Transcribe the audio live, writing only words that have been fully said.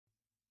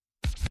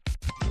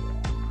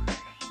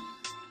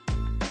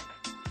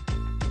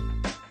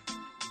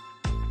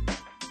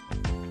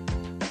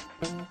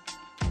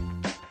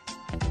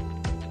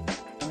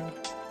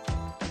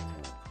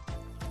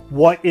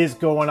What is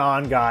going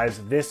on,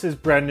 guys? This is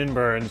Brendan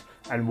Burns,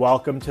 and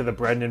welcome to the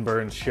Brendan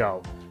Burns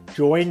Show.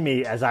 Join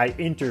me as I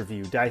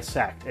interview,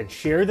 dissect, and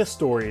share the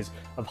stories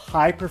of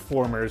high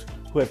performers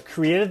who have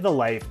created the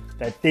life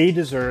that they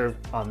deserve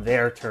on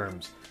their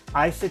terms.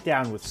 I sit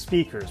down with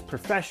speakers,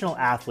 professional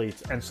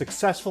athletes, and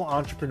successful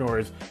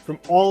entrepreneurs from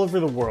all over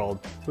the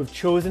world who have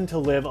chosen to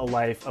live a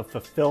life of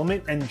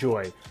fulfillment and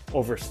joy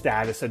over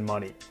status and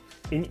money.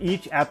 In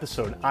each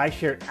episode, I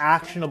share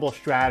actionable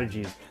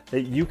strategies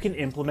that you can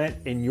implement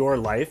in your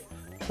life,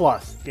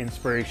 plus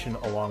inspiration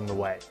along the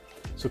way.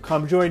 So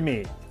come join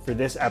me for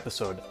this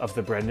episode of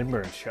The Brendan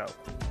Burns Show.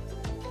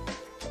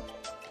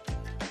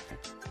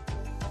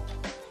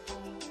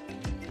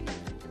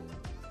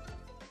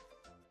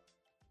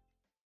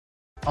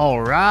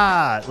 All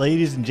right,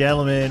 ladies and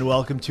gentlemen,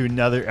 welcome to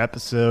another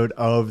episode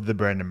of The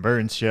Brendan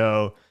Burns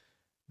Show.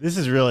 This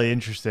is really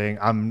interesting.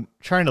 I'm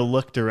trying to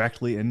look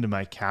directly into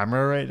my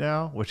camera right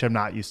now, which I'm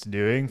not used to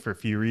doing for a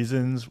few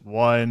reasons.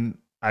 One,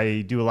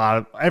 I do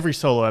every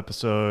solo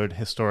episode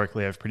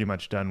historically I've pretty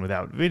much done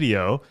without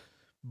video,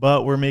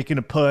 but we're making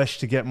a push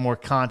to get more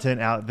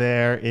content out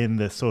there in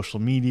the social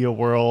media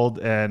world,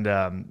 and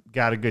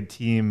got a good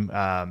team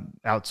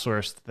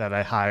outsourced that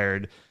I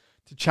hired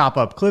to chop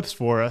up clips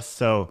for us.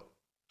 So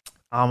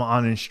I'm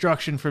on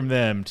instruction from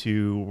them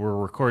we're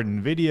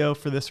recording video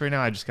for this right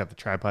now. I just got the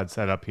tripod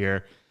set up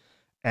here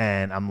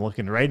and I'm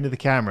looking right into the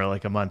camera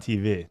like I'm on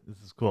TV.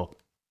 This is cool.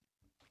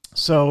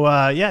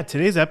 So yeah,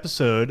 today's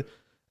episode,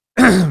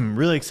 I'm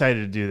really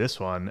excited to do this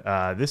one.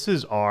 This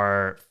is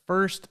our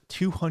first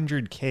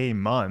 200K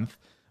month,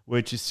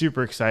 which is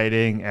super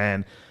exciting.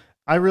 And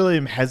I really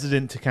am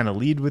hesitant to kind of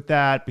lead with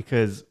that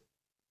because,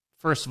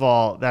 first of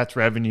all, that's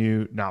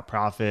revenue, not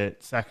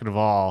profit. Second of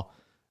all,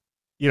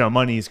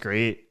 money is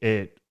great.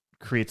 It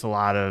creates a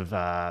lot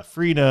of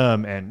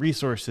freedom and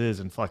resources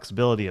and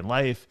flexibility in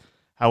life.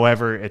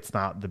 However, it's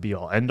not the be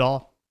all end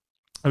all.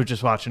 I was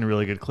just watching a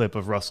really good clip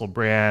of Russell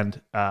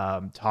Brand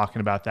talking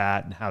about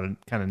that and how to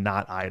kind of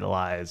not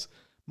idolize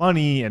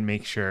money and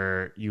make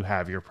sure you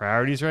have your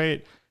priorities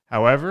right.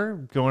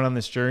 However, going on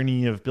this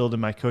journey of building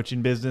my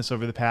coaching business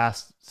over the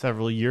past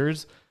several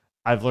years,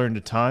 I've learned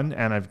a ton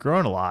and I've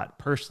grown a lot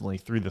personally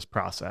through this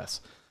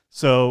process.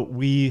 So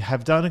we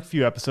have done a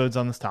few episodes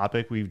on this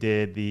topic. We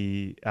did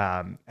the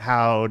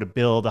how to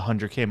build a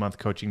 100K a month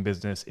coaching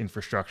business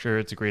infrastructure.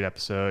 It's a great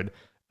episode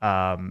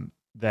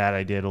that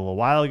I did a little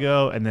while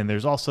ago. And then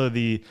there's also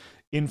the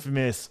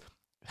infamous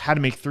how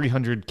to make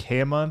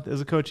 300K a month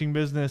as a coaching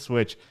business,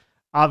 which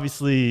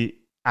obviously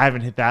I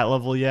haven't hit that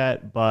level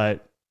yet,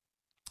 but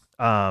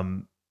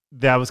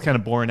that was kind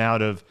of born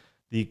out of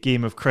the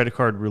game of credit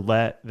card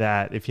roulette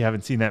that, if you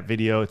haven't seen that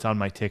video, it's on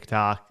my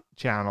TikTok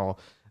channel.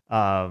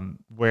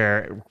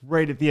 Where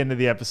right at the end of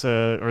the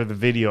episode or the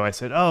video, I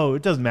said, oh,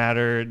 it doesn't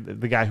matter.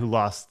 The guy who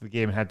lost the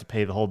game had to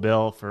pay the whole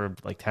bill for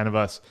like 10 of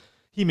us.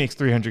 He makes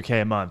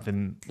 300K a month.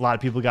 And a lot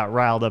of people got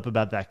riled up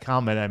about that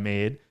comment I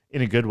made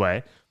in a good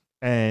way.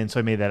 And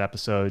so I made that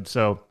episode.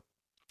 So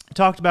I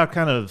talked about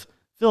kind of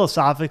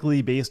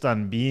philosophically based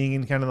on being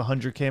in kind of the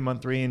 100K a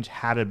month range,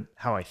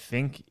 how I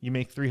think you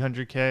make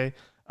 300K,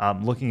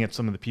 looking at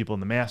some of the people in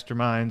the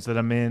masterminds that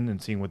I'm in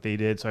and seeing what they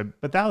did.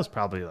 But that was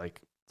probably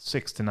like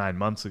 6 to 9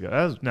 months ago.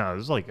 It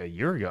was like a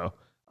year ago,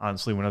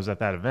 honestly, when I was at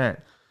that event.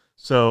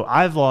 So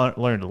I've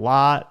learned a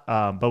lot.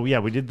 But yeah,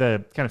 we did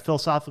the kind of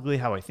philosophically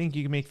how I think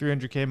you can make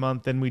 300K a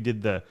month. Then we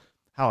did the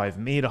how I've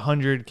made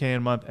 100K a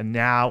month. And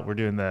now we're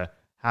doing the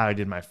how I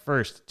did my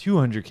first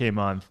 200K a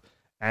month.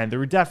 And there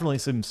were definitely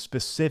some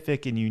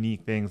specific and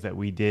unique things that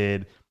we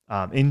did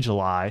in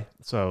July.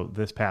 So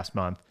this past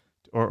month,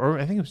 or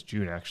I think it was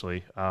June,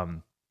 actually,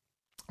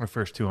 our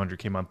first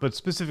 200K a month, but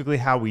specifically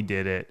how we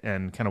did it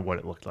and kind of what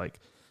it looked like.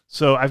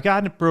 So I've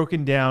gotten it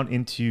broken down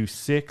into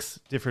 6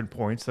 different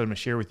points that I'm going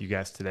to share with you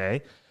guys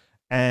today,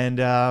 and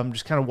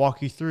just kind of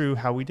walk you through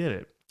how we did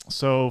it.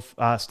 So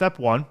step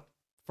 1,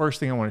 first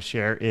thing I want to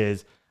share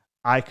is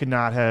I could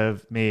not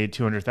have made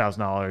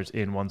 $200,000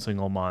 in one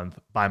single month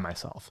by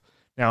myself.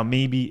 Now,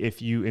 maybe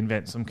if you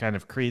invent some kind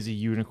of crazy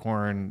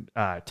unicorn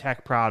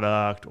tech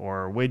product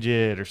or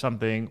widget or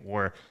something,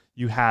 or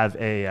you have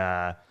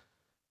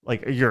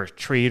you're a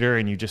trader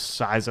and you just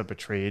size up a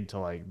trade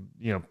to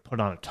put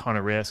on a ton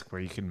of risk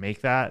where you can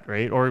make that,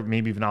 right? Or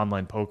maybe even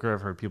online poker.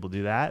 I've heard people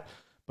do that.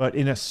 But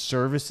in a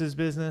services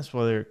business,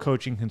 whether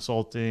coaching,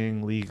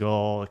 consulting,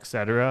 legal,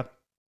 etc.,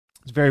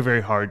 it's very,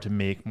 very hard to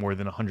make more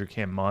than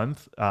 100K a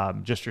month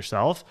just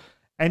yourself.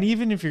 And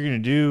even if you're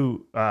going to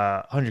do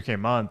 100K a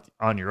month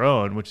on your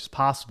own, which is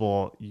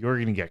possible, you're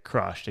going to get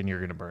crushed and you're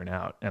going to burn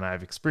out. And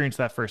I've experienced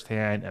that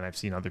firsthand, and I've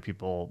seen other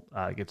people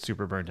get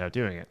super burnt out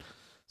doing it.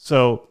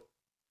 So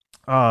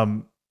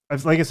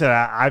like I said,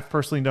 I've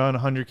personally done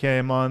 100K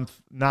a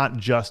month, not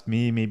just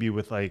me, maybe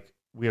with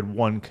we had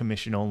one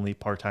commission only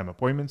part-time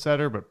appointment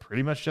setter, but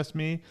pretty much just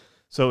me.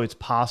 So it's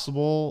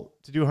possible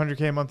to do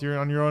 100K a month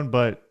on your own,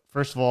 but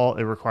first of all,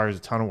 it requires a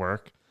ton of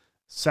work.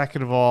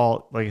 Second of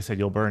all, like I said,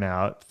 you'll burn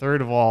out.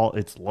 Third of all,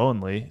 it's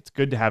lonely. It's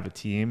good to have a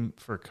team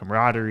for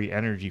camaraderie,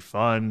 energy,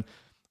 fun.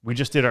 We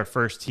just did our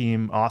first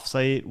team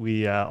offsite.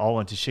 We all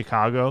went to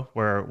Chicago,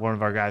 where one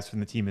of our guys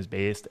from the team is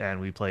based, and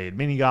we played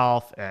mini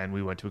golf, and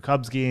we went to a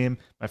Cubs game,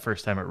 my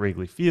first time at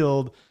Wrigley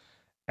Field.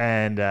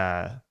 And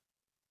man,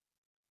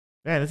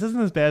 this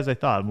isn't as bad as I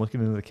thought. I'm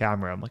looking into the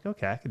camera. I'm like,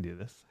 okay, I can do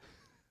this.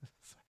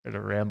 Sorry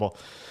to ramble.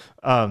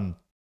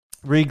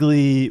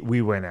 Wrigley,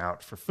 we went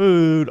out for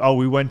food. Oh,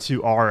 we went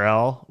to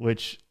RL,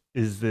 which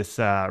is this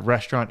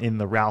restaurant in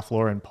the Ralph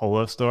Lauren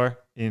Polo store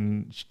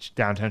in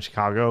downtown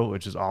Chicago,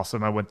 which is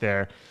awesome. I went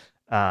there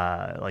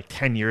like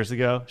 10 years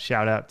ago.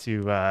 Shout out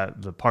to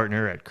the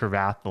partner at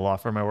Cravath, the law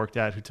firm I worked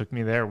at, who took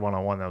me there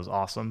one-on-one. That was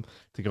awesome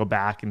to go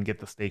back and get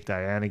the steak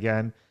Diane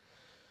again.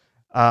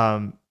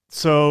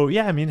 So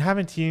yeah, I mean,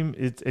 having a team,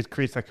 it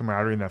creates that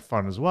camaraderie and that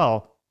fun as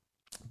well.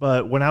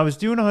 But when I was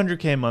doing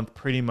 100K a month,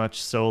 pretty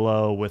much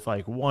solo with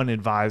like one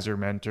advisor,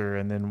 mentor,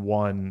 and then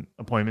one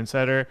appointment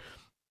setter,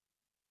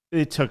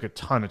 it took a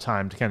ton of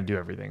time to kind of do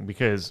everything,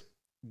 because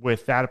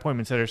with that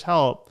appointment setter's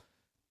help,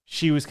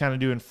 she was kind of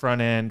doing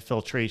front end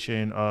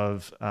filtration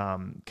of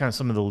kind of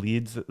some of the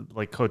leads,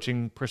 like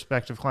coaching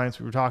prospective clients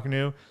we were talking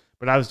to.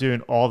 But I was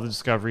doing all the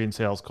discovery and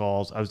sales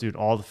calls. I was doing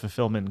all the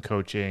fulfillment and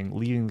coaching,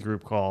 leading the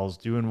group calls,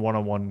 doing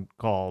one-on-one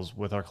calls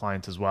with our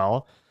clients as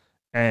well.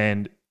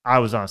 And I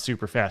was on a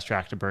super fast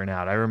track to burn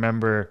out. I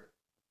remember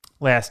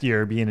last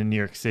year being in New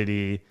York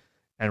City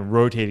and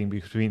rotating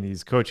between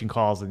these coaching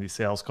calls and these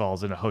sales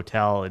calls in a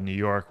hotel in New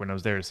York when I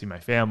was there to see my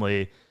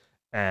family.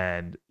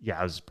 And yeah,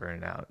 I was just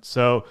burning out.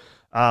 So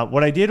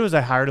what I did was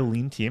I hired a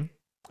lean team.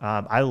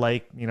 I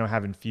like,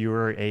 having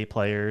fewer A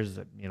players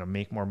that,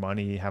 make more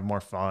money, have more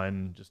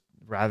fun, just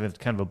rather than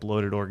kind of a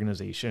bloated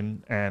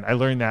organization. And I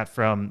learned that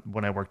from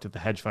when I worked at the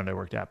hedge fund I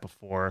worked at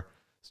before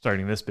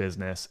starting this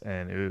business.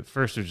 And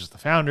first it was just the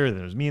founder,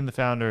 then it was me and the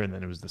founder, and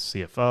then it was the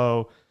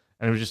CFO.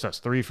 And it was just us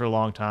three for a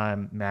long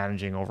time,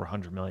 managing over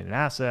 100 million in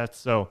assets.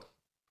 So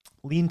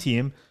lean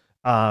team.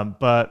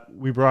 But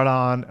we brought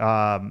on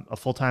a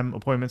full-time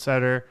appointment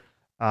setter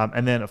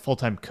and then a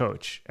full-time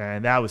coach.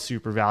 And that was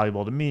super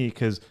valuable to me,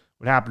 because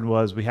what happened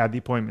was we had the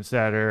appointment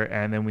setter,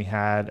 and then we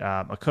had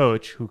a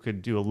coach who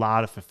could do a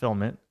lot of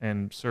fulfillment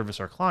and service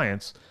our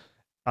clients.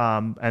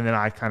 And then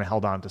I kind of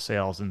held on to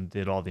sales and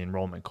did all the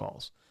enrollment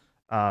calls.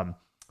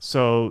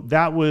 So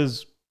that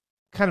was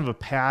kind of a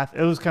path.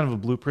 It was kind of a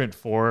blueprint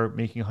for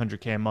making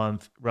 100K a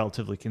month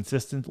relatively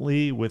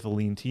consistently with a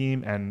lean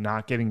team and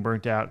not getting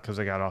burnt out, because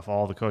I got off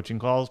all the coaching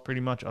calls pretty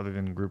much, other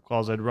than group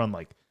calls. I'd run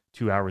like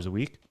 2 hours a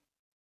week.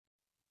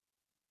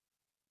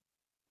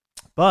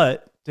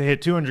 But to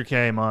hit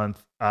 200K a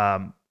month,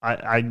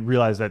 I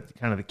realized that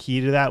kind of the key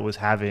to that was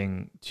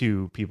having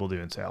two people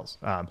doing sales.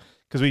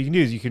 Because what you can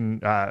do is you can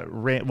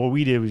what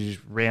we did was just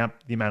ramp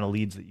the amount of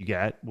leads that you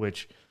get,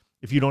 which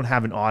if you don't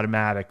have an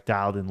automatic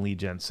dialed in lead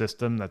gen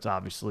system, that's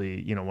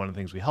obviously, one of the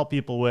things we help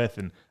people with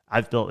and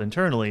I've built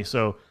internally.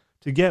 So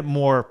to get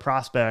more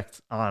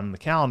prospects on the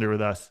calendar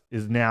with us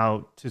is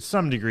now to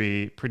some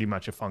degree pretty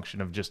much a function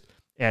of just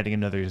adding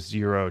another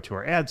zero to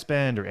our ad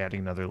spend, or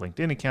adding another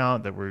LinkedIn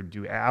account that we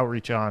do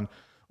outreach on,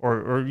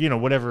 or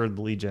whatever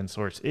the lead gen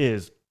source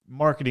is.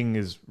 Marketing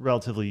is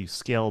relatively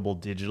scalable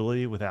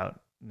digitally without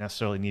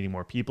necessarily needing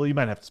more people. You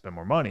might have to spend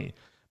more money,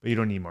 but you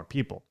don't need more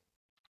people.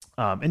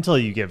 Until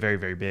you get very,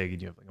 very big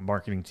and you have like a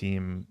marketing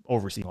team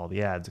overseeing all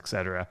the ads, et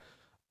cetera.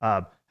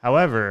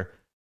 However,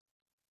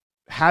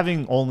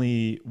 having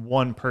only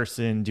one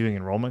person doing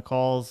enrollment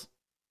calls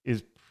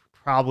is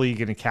probably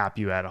going to cap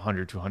you at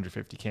 100 to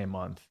 150K a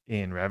month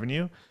in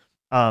revenue.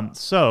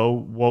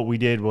 So what we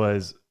did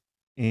was,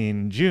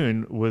 in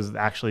June was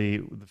actually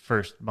the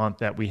first month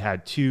that we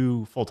had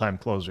two full-time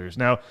closers.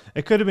 Now,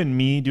 it could have been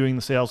me doing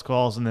the sales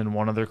calls and then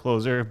one other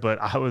closer, but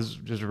I was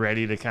just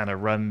ready to kind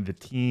of run the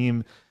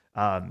team,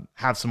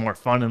 have some more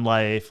fun in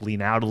life,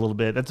 lean out a little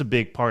bit. That's a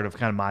big part of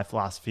kind of my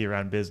philosophy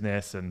around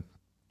business, and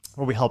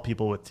what we help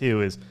people with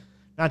too is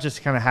not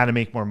just kind of how to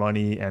make more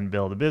money and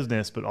build a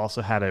business, but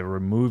also how to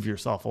remove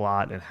yourself a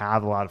lot and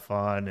have a lot of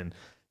fun and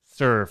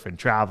surf and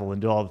travel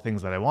and do all the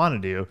things that I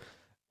want to do.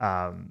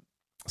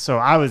 So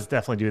I was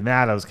definitely doing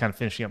that. I was kind of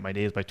finishing up my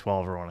days by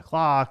 12 or 1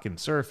 o'clock and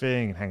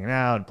surfing and hanging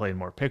out and playing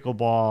more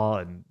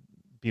pickleball and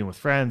being with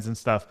friends and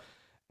stuff.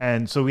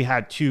 And so we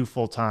had two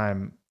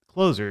full-time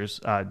closers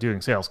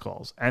doing sales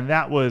calls. And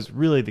that was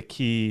really the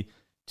key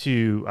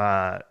to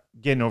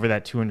getting over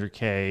that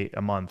 200K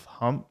a month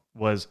hump,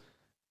 was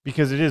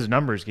because it is a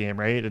numbers game,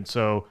 right? And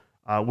so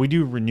we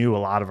do renew a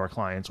lot of our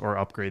clients or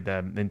upgrade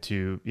them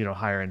into,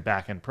 higher end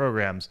back end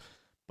programs.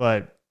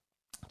 But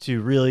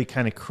to really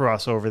kind of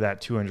cross over that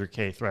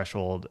 200K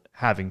threshold,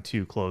 having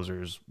two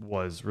closers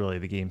was really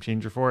the game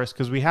changer for us,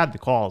 because we had the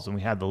calls and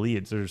we had the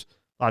leads. There's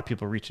a lot of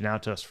people reaching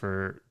out to us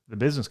for the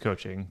business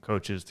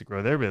coaches to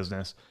grow their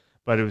business,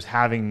 but it was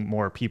having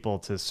more people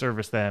to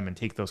service them and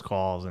take those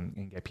calls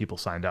and get people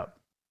signed up.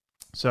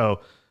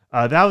 So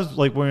that was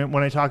like when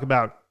I talk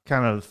about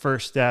kind of the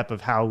first step of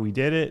how we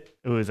did it,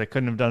 it was I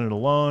couldn't have done it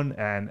alone,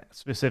 and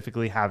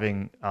specifically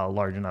having a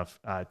large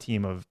enough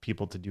team of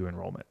people to do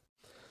enrollment.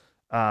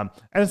 And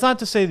it's not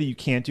to say that you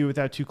can't do it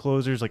without two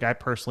closers. Like, I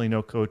personally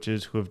know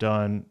coaches who have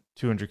done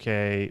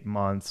 200K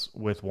months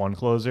with one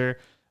closer.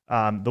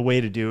 The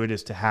way to do it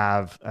is to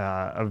have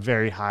a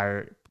very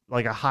high,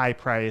 like a high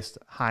priced,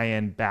 high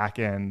end back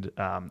end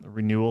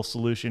renewal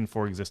solution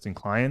for existing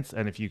clients.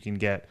 And if you can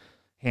get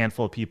a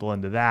handful of people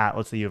into that,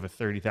 let's say you have a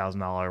 $30,000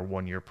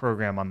 1-year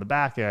program on the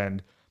back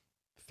end,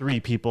 3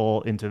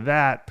 people into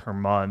that per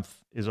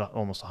month is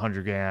almost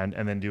 100 grand,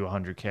 and then do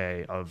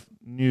 100K of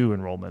new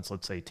enrollments,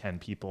 let's say 10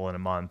 people in a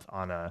month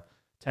on a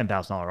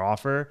 $10,000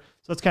 offer.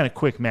 So that's kind of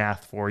quick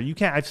math for you.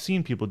 I've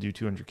seen people do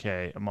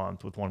 200K a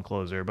month with one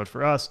closer, but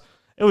for us,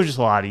 it was just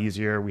a lot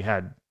easier. We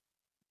had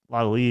a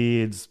lot of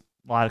leads,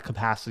 a lot of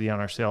capacity on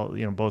our sale,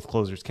 both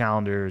closers'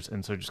 calendars,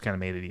 and so it just kind of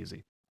made it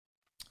easy.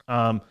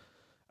 All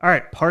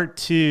right, part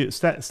 2,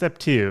 step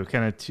 2,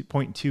 kind of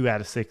 2.2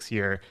 out of 6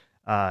 here.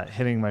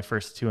 Hitting my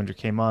first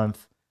 200K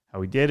month, how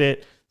we did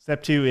it.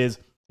 Step 2 is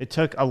it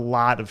took a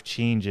lot of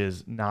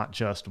changes, not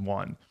just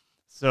one.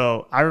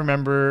 So I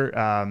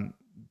remember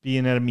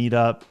being at a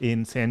meetup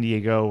in San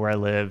Diego where I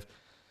live,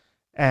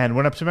 and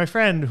went up to my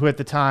friend who at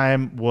the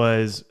time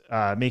was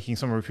making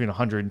somewhere between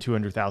 $100,000 and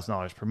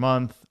 $200,000 per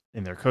month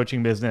in their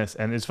coaching business.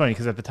 And it's funny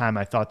because at the time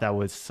I thought that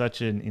was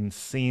such an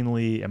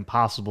insanely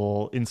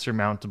impossible,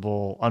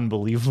 insurmountable,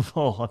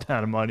 unbelievable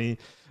amount of money.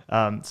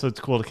 So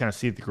it's cool to kind of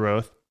see the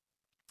growth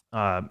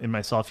in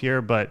myself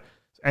here, but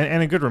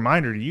and a good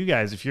reminder to you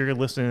guys, if you're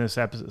listening to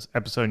this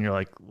episode and you're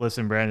like,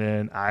 listen,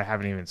 Brandon, I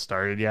haven't even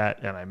started yet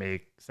and I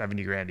make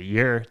 70 grand a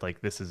year,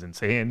 like this is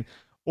insane.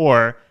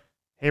 Or,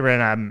 hey,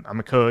 Brandon, I'm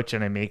a coach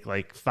and I make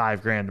like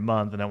 5 grand a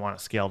month and I want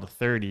to scale to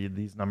 30.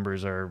 These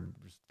numbers are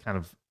kind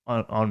of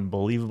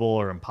unbelievable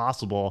or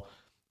impossible.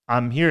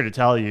 I'm here to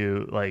tell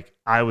you, like,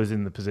 I was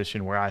in the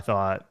position where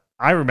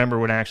I remember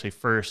when I actually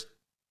first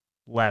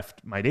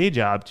left my day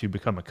job to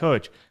become a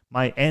coach,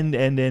 my end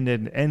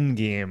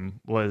game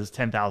was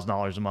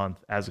 $10,000 a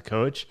month as a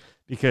coach,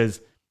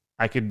 because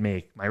I could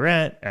make my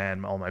rent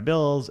and all my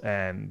bills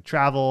and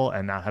travel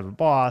and not have a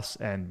boss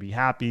and be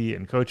happy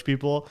and coach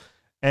people.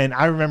 And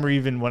I remember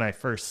even when I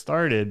first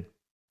started,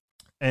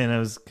 and I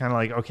was kind of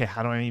like, okay,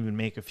 how do I even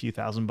make a few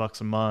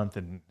 $1,000 a month,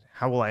 and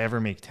how will I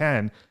ever make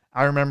 10?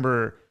 I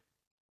remember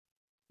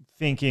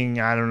thinking,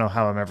 I don't know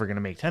how I'm ever going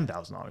to make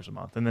 $10,000 a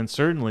month. And then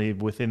certainly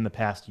within the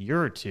past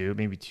year or two,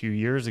 maybe 2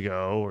 years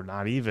ago, or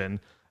not even,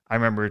 I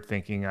remember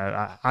thinking,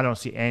 I don't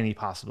see any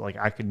possible, like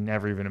I could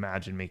never even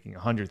imagine making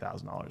 $100,000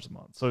 a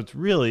month. So it's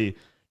really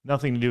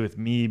nothing to do with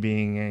me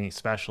being any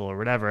special or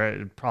whatever.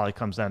 It probably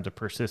comes down to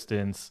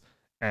persistence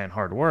and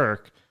hard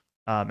work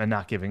and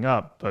not giving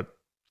up. But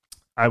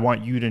I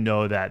want you to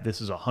know that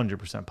this is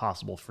 100%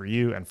 possible for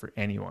you and for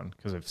anyone,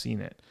 because I've seen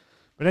it.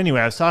 But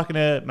anyway, I was talking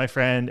to my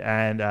friend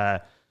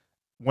and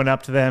went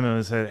up to them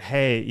and said,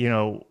 hey,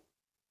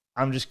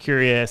 I'm just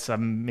curious.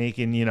 I'm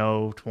making,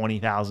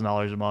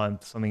 $20,000 a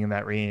month, something in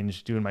that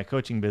range, doing my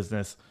coaching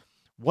business.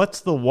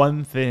 What's the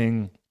one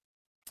thing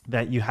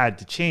that you had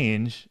to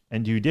change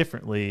and do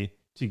differently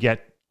to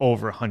get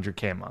over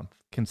 100K a month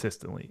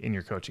consistently in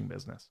your coaching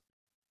business?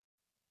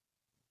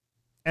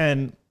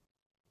 And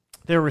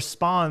their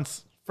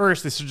response,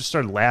 first, they just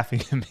started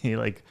laughing at me,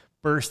 like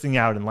bursting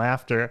out in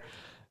laughter.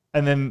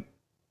 And then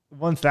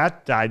once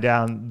that died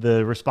down,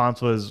 the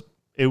response was,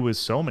 it was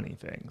so many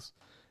things.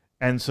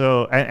 And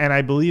so, and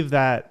I believe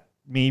that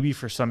maybe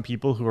for some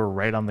people who are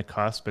right on the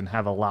cusp and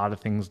have a lot of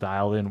things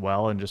dialed in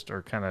well and just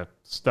are kind of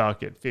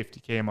stuck at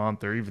 50K a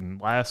month or even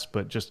less,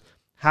 but just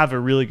have a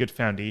really good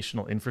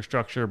foundational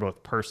infrastructure,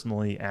 both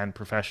personally and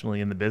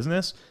professionally in the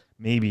business,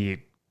 maybe it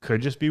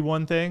could just be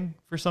one thing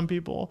for some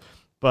people.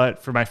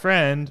 But for my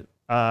friend,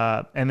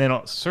 and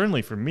then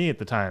certainly for me at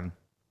the time,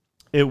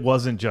 it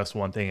wasn't just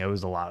one thing. It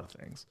was a lot of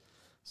things.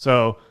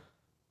 So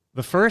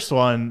the first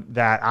one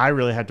that I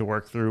really had to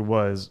work through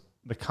was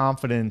the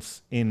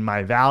confidence in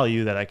my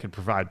value that I could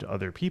provide to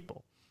other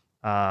people.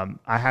 I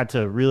had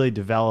to really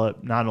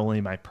develop not only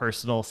my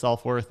personal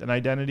self-worth and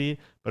identity,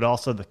 but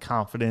also the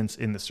confidence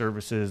in the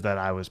services that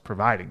I was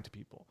providing to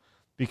people.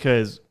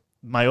 Because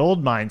my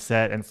old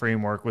mindset and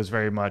framework was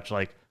very much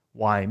like,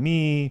 why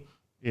me?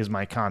 Is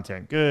my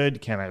content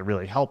good? Can I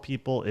really help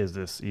people? Is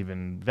this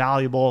even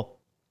valuable?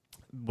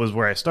 Was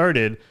where I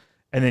started.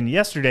 And then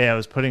yesterday I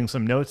was putting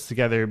some notes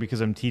together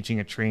because I'm teaching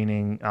a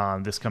training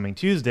this coming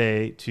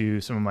Tuesday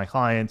to some of my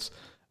clients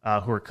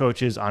who are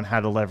coaches on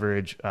how to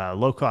leverage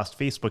low-cost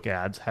Facebook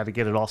ads, how to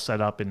get it all set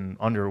up in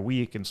under a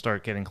week and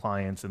start getting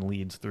clients and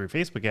leads through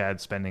Facebook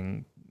ads,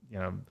 spending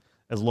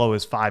as low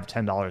as $5,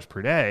 $10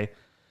 per day.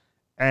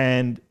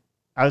 And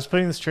I was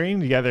putting this training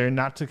together,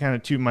 not to kind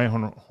of toot my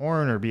own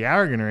horn or be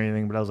arrogant or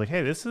anything, but I was like,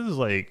 hey, this is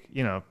like,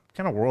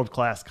 kind of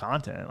world-class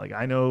content. Like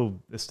I know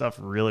this stuff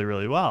really,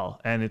 really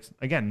well. And it's,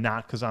 again,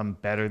 not because I'm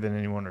better than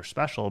anyone or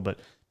special, but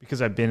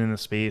because I've been in the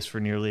space for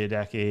nearly a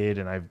decade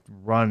and I've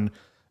run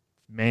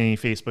many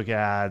Facebook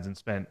ads and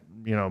spent,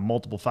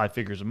 multiple 5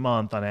 figures a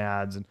month on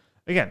ads. And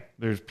again,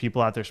 there's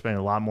people out there spending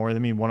a lot more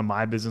than me. One of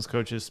my business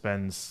coaches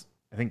spends,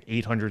 I think,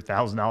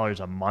 $800,000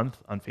 a month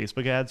on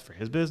Facebook ads for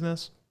his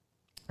business.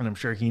 And I'm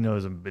sure he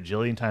knows a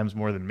bajillion times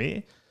more than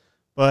me.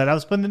 But I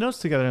was putting the notes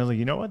together and I was like,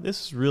 you know what?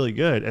 This is really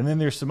good. And then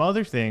there's some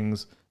other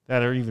things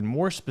that are even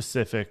more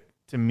specific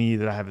to me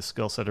that I have a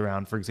skill set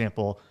around, for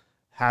example,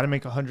 how to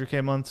make 100K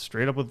a month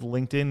straight up with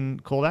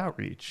LinkedIn cold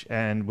outreach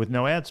and with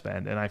no ad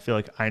spend. And I feel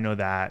like I know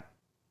that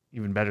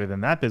even better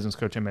than that business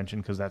coach I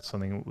mentioned, because that's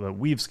something that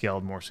we've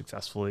scaled more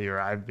successfully, or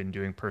I've been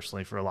doing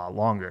personally for a lot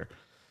longer.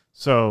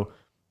 So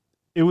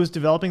it was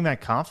developing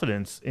that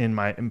confidence in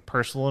my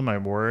personal and my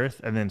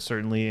worth, and then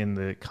certainly in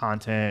the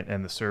content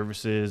and the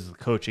services, the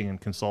coaching and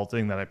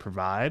consulting that I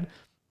provide.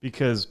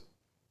 Because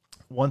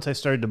once I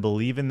started to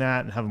believe in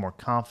that and have more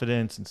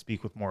confidence and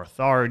speak with more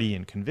authority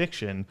and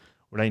conviction,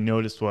 what I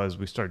noticed was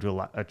we started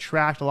to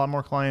attract a lot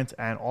more clients,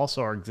 and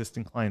also our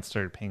existing clients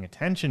started paying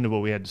attention to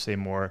what we had to say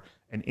more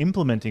and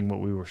implementing what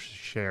we were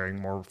sharing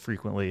more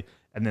frequently,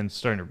 and then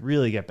starting to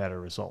really get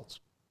better results.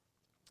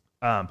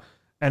 And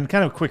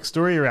kind of a quick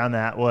story around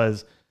that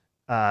was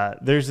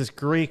there's this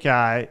great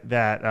guy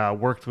that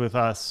worked with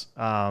us,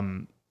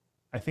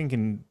 I think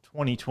in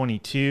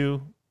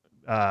 2022,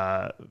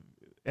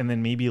 and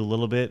then maybe a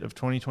little bit of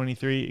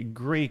 2023. A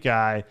great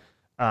guy,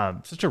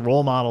 such a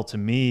role model to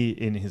me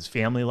in his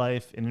family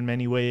life and in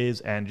many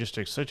ways, and just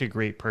such a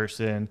great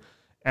person.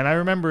 And I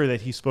remember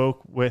that he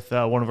spoke with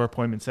one of our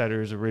appointment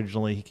setters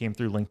originally. He came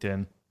through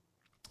LinkedIn.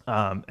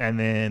 And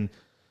then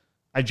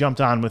I jumped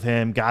on with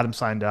him, got him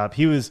signed up.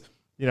 He was,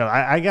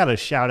 I got a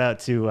shout out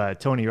to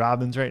Tony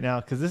Robbins right now,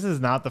 because this is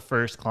not the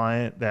first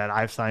client that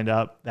I've signed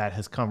up that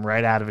has come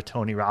right out of a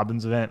Tony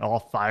Robbins event, all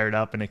fired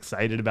up and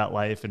excited about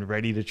life and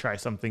ready to try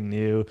something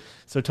new.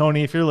 So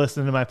Tony, if you're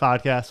listening to my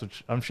podcast,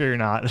 which I'm sure you're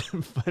not,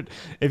 but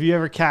if you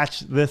ever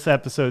catch this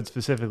episode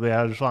specifically,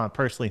 I just want to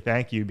personally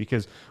thank you,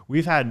 because we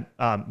even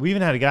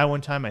had a guy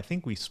one time I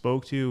think we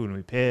spoke to and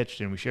we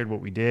pitched and we shared what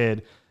we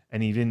did,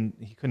 and he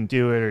couldn't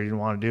do it, or he didn't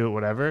want to do it,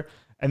 whatever.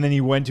 And then he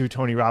went to a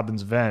Tony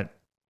Robbins event,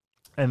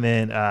 and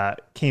then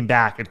came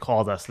back and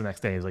called us the next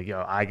day. He's like,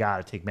 yo, I got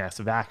to take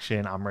massive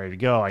action. I'm ready to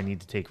go. I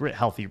need to take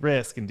healthy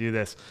risk and do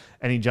this.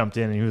 And he jumped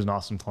in, and he was an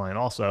awesome client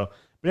also.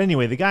 But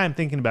anyway, the guy I'm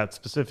thinking about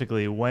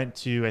specifically went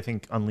to, I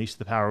think, Unleash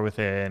the Power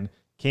Within,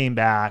 came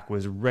back,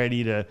 was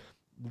ready to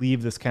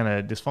leave this kind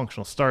of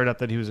dysfunctional startup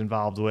that he was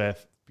involved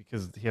with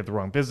because he had the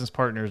wrong business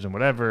partners and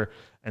whatever,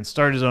 and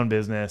started his own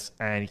business.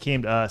 And he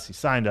came to us, he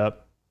signed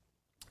up,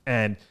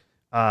 and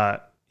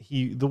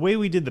the way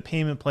we did the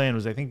payment plan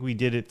was, I think we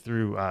did it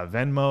through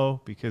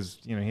Venmo, because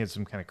he had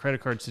some kind of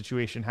credit card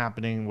situation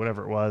happening,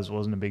 whatever it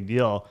wasn't a big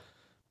deal.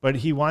 But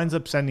he winds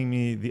up sending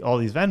me all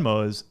these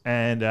Venmos,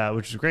 and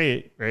which is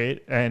great,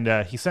 right?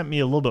 And he sent me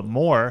a little bit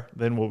more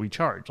than what we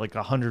charge, like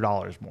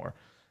 $100 more.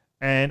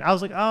 And I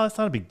was like, oh, it's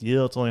not a big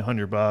deal. It's only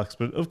 $100.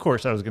 But of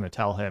course, I was going to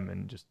tell him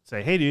and just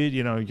say, hey, dude,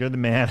 you're the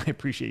man. I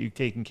appreciate you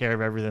taking care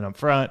of everything up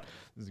front.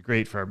 This is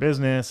great for our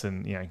business,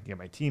 and I can get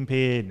my team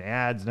paid and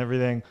ads and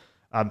everything.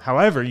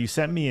 However, you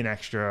sent me an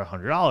extra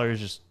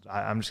 $100.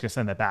 I'm just gonna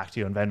send that back to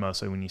you on Venmo.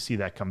 So when you see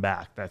that come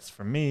back, that's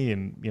from me.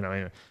 And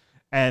anyway.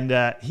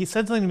 And he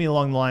said something to me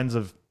along the lines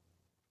of,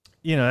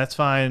 that's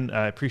fine.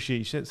 I appreciate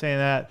you saying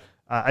that.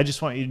 I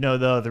just want you to know,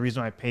 though, the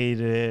reason I paid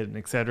it and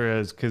et cetera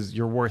is because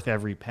you're worth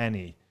every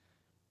penny.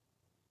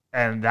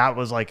 And that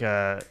was like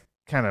a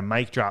kind of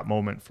mic drop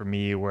moment for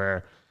me,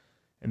 where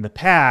in the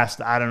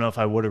past, I don't know if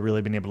I would have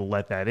really been able to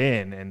let that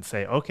in and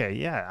say, okay,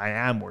 yeah, I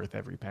am worth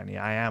every penny.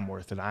 I am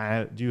worth it.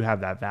 I do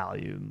have that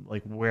value,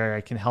 like where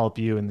I can help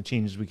you and the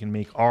changes we can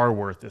make are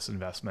worth this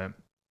investment.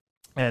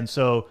 And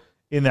so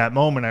in that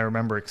moment, I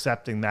remember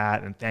accepting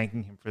that and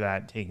thanking him for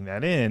that and taking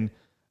that in.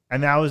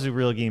 And that was a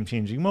real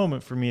game-changing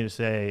moment for me to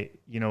say,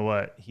 you know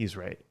what, he's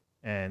right.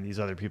 And these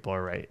other people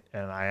are right.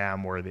 And I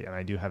am worthy, and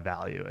I do have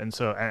value. And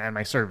so, and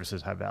my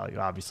services have value,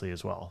 obviously,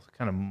 as well.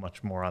 Kind of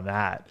much more on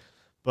that.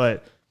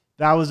 But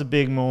that was a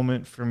big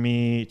moment for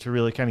me to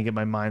really kind of get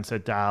my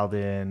mindset dialed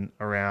in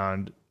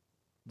around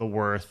the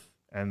worth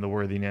and the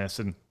worthiness.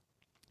 And,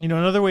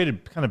 another way to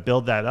kind of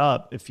build that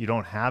up, if you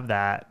don't have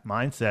that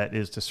mindset,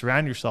 is to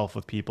surround yourself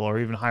with people, or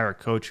even hire a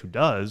coach who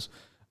does.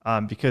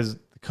 Because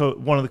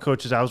one of the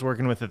coaches I was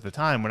working with at the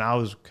time, when I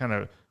was kind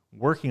of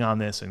working on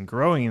this and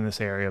growing in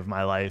this area of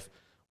my life,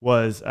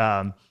 was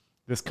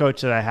this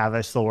coach that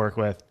I still work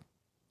with.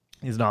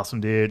 He's an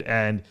awesome dude.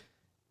 And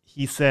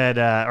he said,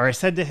 or I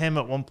said to him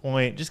at one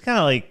point, just kind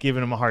of like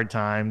giving him a hard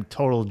time,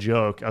 total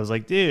joke. I was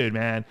like, dude,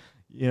 man,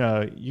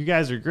 you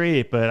guys are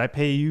great, but I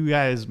pay you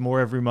guys more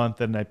every month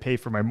than I pay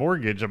for my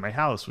mortgage on my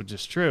house, which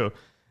is true.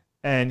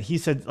 And he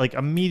said, like,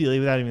 immediately,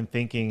 without even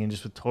thinking, and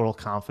just with total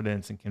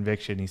confidence and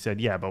conviction, he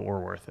said, yeah, but we're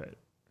worth it,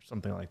 or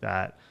something like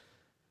that.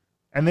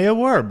 And they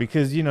were,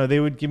 because, they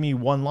would give me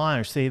one line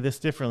or say this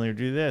differently or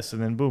do this,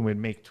 and then boom, we'd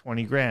make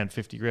 20 grand,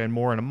 50 grand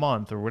more in a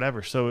month or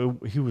whatever. So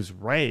he was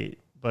right.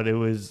 But it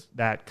was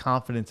that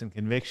confidence and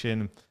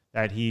conviction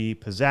that he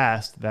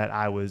possessed that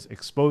I was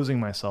exposing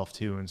myself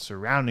to and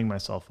surrounding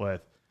myself with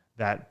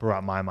that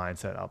brought my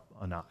mindset up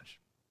a notch,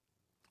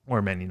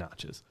 or many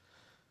notches.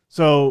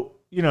 So,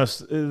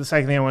 the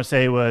second thing I want to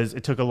say was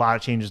it took a lot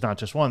of changes, not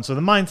just one. So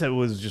the mindset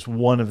was just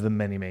one of the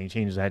many, many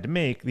changes I had to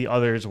make. The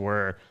others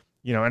were,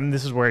 and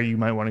this is where you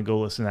might want to go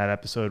listen to that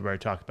episode where I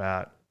talk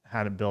about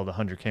how to build a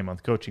 100K a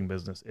month coaching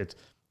business. It's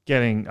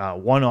getting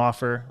one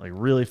offer, like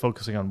really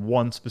focusing on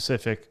one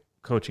specific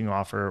coaching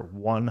offer,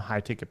 one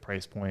high ticket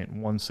price point,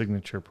 one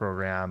signature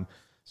program.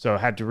 So I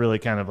had to really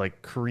kind of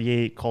like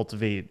create,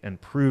 cultivate, and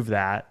prove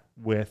that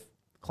with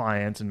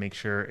clients and make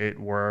sure it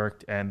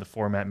worked and the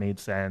format made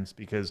sense,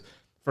 because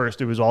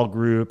first it was all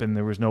group and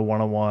there was no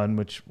one-on-one,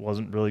 which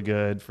wasn't really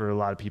good for a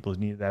lot of people who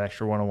needed that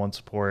extra one-on-one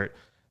support.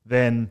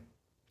 Then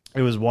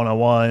it was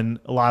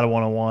one-on-one, a lot of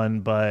one-on-one,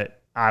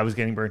 but I was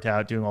getting burnt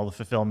out doing all the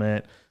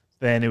fulfillment.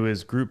 Then it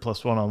was group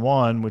plus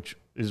one-on-one, which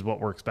is what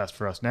works best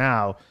for us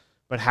now,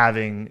 but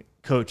having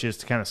coaches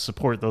to kind of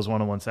support those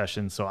one-on-one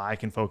sessions so I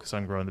can focus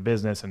on growing the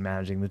business and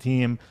managing the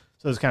team.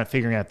 So it was kind of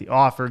figuring out the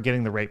offer,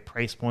 getting the right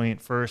price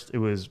point. First, it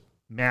was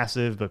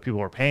massive, but people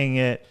were paying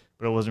it,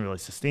 but it wasn't really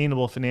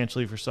sustainable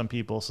financially for some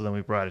people. So then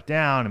we brought it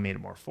down and made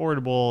it more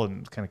affordable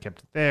and kind of kept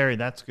it there. And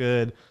that's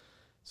good.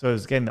 So it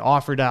was getting the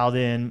offer dialed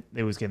in.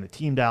 It was getting the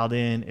team dialed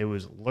in. It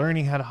was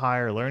learning how to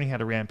hire, learning how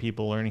to ramp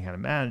people, learning how to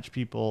manage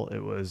people.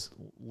 It was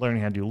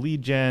learning how to do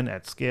lead gen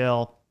at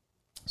scale.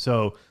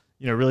 So,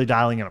 really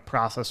dialing in a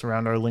process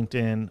around our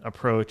LinkedIn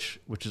approach,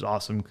 which is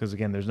awesome because,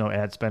 again, there's no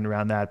ad spend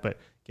around that, but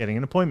getting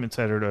an appointment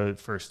setter to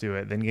first do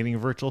it, then getting a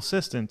virtual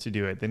assistant to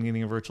do it, then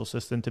getting a virtual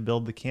assistant to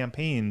build the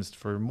campaigns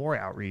for more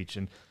outreach.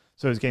 And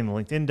so it was getting the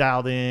LinkedIn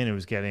dialed in. It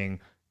was getting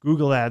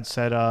Google ads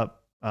set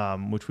up,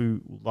 which we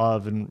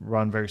love and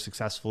run very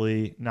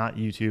successfully. Not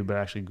YouTube, but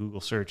actually Google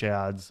search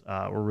ads.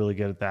 We're really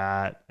good at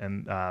that.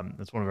 And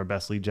that's one of our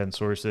best lead gen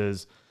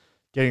sources.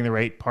 Getting the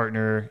right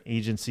partner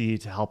agency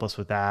to help us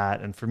with that.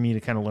 And for me to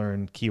kind of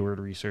learn keyword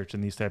research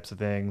and these types of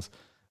things.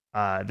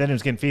 Then it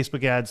was getting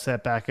Facebook ads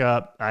set back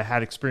up. I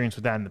had experience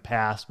with that in the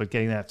past, but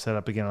getting that set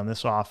up again on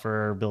this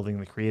offer, building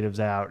the creatives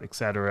out,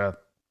 etc.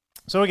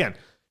 So again,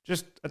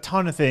 just a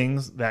ton of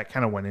things that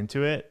kind of went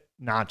into it,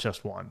 not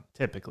just one,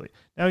 typically.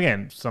 Now,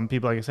 again, some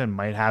people, like I said,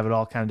 might have it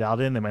all kind of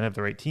dialed in. They might have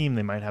the right team.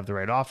 They might have the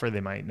right offer.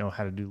 They might know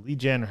how to do lead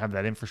gen or have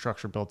that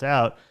infrastructure built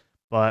out,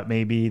 but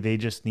maybe they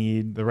just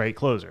need the right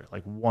closer.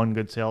 Like one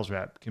good sales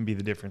rep can be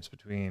the difference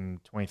between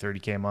 20,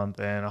 30K a month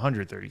and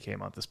 130K a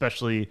month,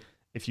 especially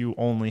if you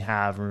only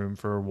have room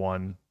for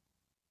one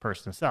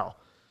person to sell,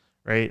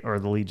 right? Or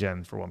the lead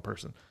gen for one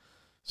person.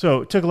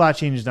 So it took a lot of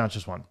changes, not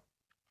just one.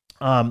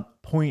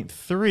 Point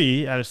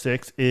 3 out of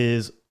 6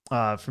 is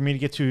for me to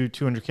get to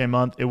 200K a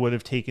month, it would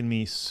have taken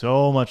me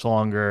so much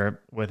longer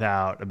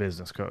without a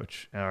business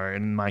coach, or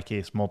in my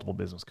case, multiple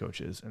business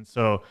coaches. And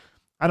so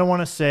I don't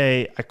want to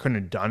say I couldn't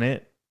have done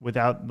it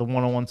without the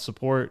one-on-one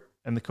support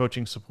and the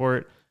coaching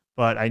support,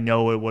 but I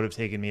know it would have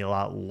taken me a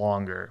lot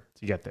longer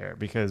to get there,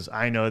 because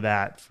I know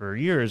that for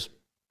years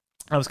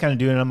I was kind of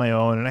doing it on my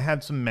own, and I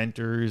had some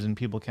mentors and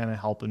people kind of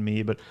helping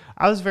me, but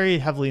I was very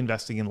heavily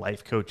investing in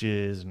life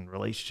coaches and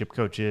relationship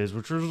coaches,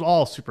 which was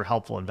all super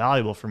helpful and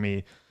valuable for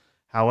me.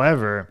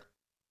 However,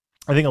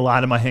 I think a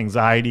lot of my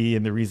anxiety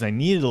and the reason I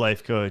needed a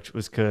life coach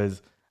was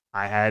because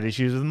I had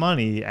issues with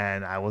money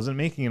and I wasn't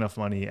making enough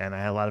money, and I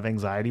had a lot of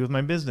anxiety with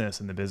my business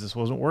and the business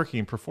wasn't working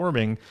and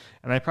performing.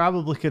 And I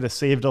probably could have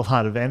saved a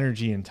lot of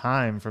energy and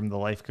time from the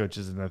life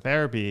coaches and the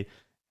therapy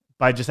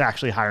by just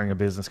actually hiring a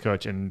business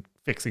coach and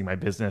fixing my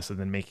business and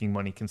then making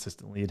money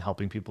consistently and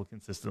helping people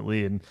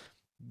consistently. And,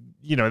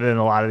 then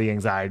a lot of the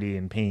anxiety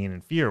and pain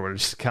and fear would have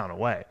just gone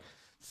away.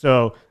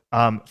 So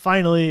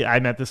finally, I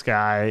met this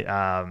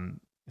guy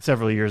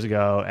several years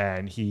ago,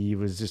 and he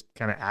was just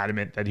kind of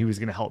adamant that he was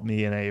going to help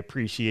me. And I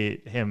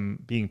appreciate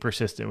him being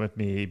persistent with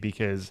me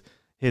because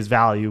his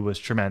value was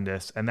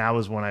tremendous. And that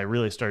was when I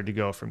really started to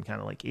go from kind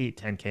of like 8,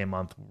 10K a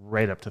month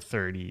right up to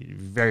 30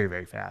 very,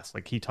 very fast.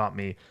 Like he taught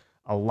me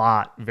a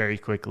lot very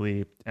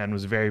quickly and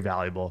was very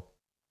valuable.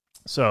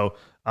 So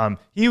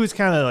he was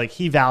kind of like,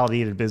 he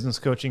validated business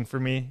coaching for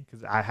me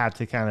because I had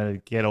to kind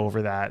of get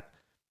over that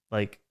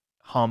like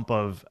hump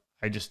of,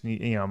 I just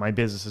need, my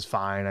business is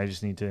fine. I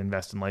just need to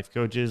invest in life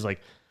coaches.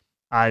 Like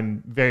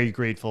I'm very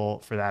grateful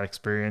for that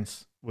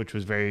experience, which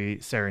was very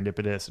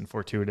serendipitous and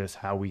fortuitous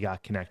how we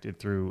got connected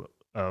through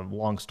a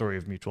long story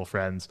of mutual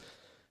friends,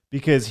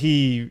 because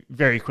he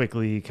very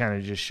quickly kind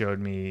of just showed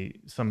me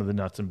some of the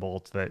nuts and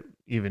bolts that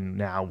even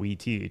now we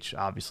teach,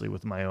 obviously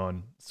with my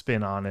own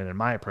spin on it and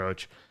my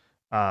approach,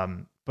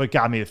 but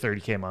got me to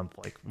 30K a month,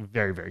 like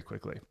very, very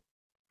quickly.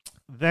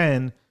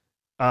 Then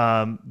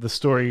the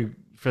story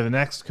for the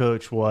next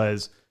coach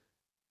was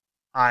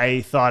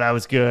I thought I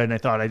was good and I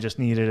thought I just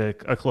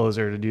needed a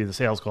closer to do the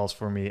sales calls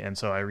for me. And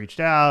so I reached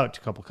out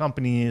to a couple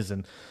companies,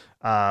 and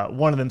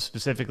one of them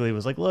specifically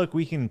was like, look,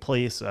 we can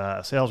place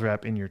a sales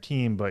rep in your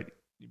team, but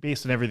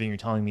based on everything you're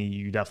telling me,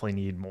 you definitely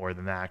need more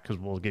than that because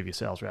we'll give you a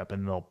sales rep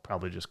and they'll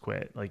probably just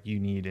quit. Like you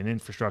need an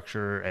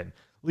infrastructure and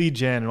lead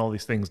gen and all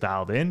these things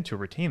dialed in to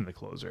retain the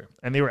closer.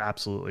 And they were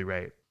absolutely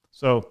right.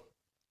 So,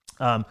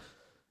 I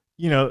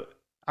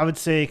would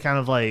say kind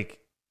of like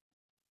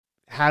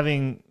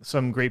having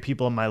some great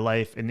people in my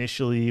life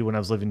initially when I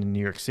was living in New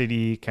York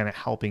City, kind of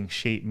helping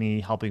shape me,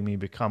 helping me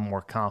become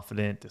more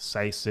confident,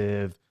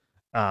 decisive,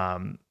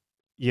 healthily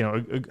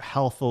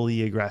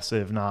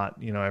aggressive,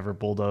 not, ever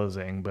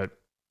bulldozing, but,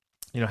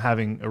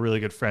 having a really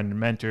good friend and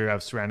mentor. I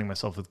was surrounding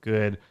myself with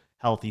good,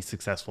 healthy,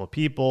 successful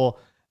people.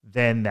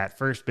 Then that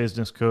first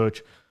business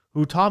coach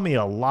who taught me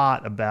a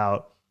lot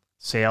about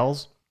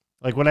sales.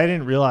 Like what I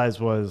didn't realize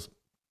was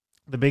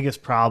the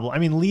biggest problem. I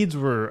mean, leads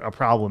were a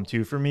problem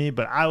too for me,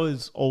 but I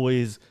was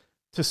always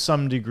to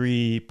some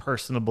degree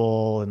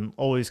personable and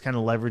always kind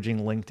of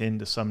leveraging LinkedIn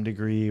to some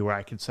degree where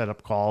I could set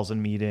up calls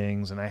and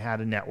meetings. And I had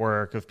a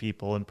network of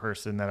people in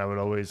person that I would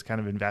always kind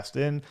of invest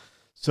in.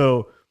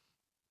 So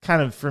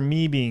kind of for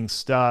me being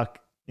stuck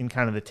in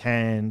kind of the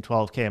 10,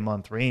 12K a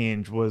month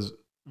range was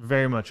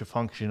very much a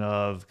function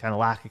of kind of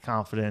lack of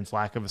confidence,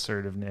 lack of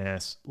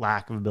assertiveness,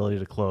 lack of ability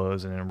to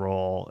close and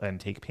enroll and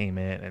take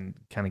payment and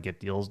kind of get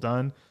deals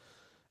done.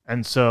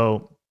 And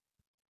so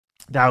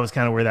that was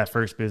kind of where that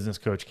first business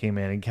coach came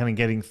in, and kind of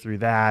getting through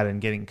that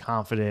and getting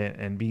confident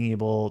and being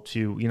able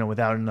to,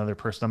 without another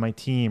person on my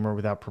team or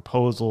without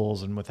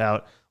proposals and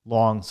without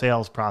long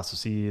sales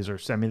processes or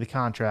send me the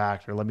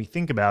contract or let me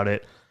think about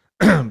it,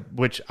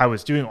 which I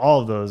was doing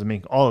all of those and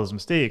making all those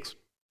mistakes.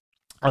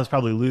 I was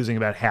probably losing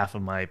about half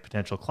of my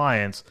potential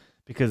clients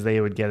because they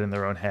would get in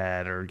their own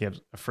head or get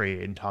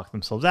afraid and talk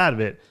themselves out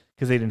of it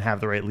because they didn't have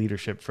the right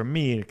leadership from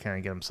me to kind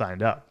of get them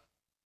signed up.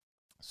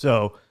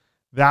 So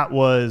that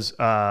was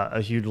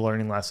a huge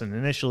learning lesson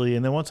initially.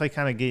 And then once I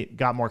kind of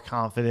got more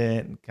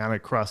confident and kind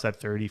of crossed that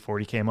 30,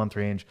 40K a month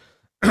range,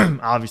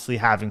 obviously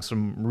having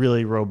some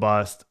really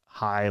robust,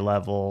 high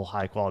level,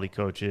 high quality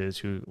coaches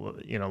who,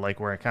 like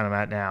where I kind of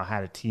at now,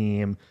 had a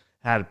team,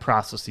 had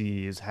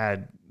processes,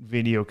 had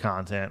video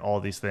content, all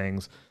these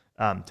things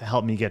to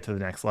help me get to the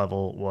next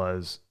level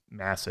was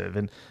massive.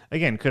 And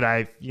again, could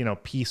I,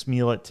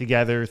 piecemeal it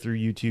together through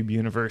YouTube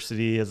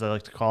University, as I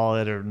like to call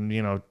it, or,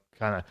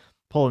 kind of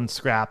pulling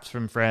scraps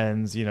from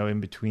friends, in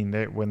between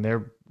when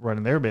they're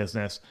running their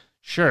business?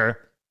 Sure.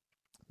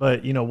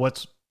 But,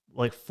 what's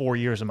like 4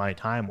 years of my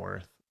time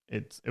worth?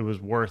 It was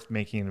worth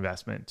making an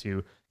investment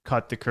to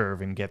cut the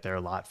curve and get there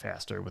a lot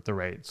faster with the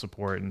right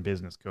support and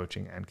business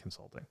coaching and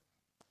consulting.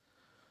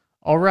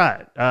 All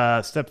right.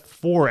 Step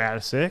 4 out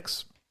of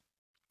 6.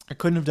 I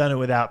couldn't have done it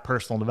without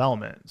personal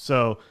development.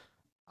 So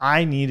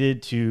I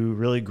needed to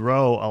really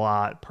grow a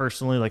lot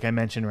personally, like I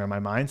mentioned, around my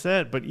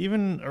mindset, but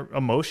even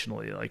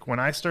emotionally. Like when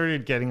I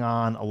started getting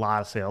on a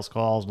lot of sales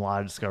calls and a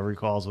lot of discovery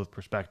calls with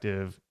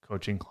prospective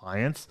coaching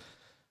clients,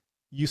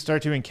 you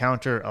start to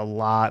encounter a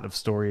lot of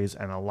stories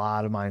and a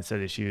lot of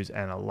mindset issues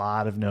and a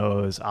lot of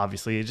no's.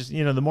 Obviously, it just,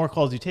 the more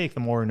calls you take, the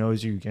more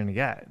no's you're going to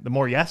get. The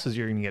more yeses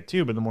you're going to get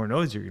too, but the more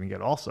no's you're going to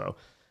get also.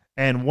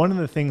 And one of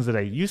the things that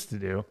I used to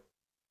do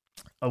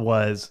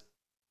was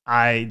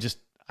I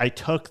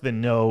took the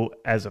no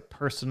as a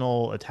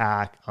personal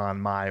attack on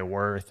my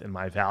worth and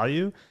my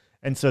value.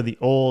 And so the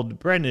old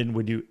Brendan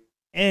would do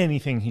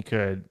anything he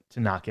could to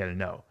not get a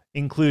no,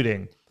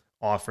 including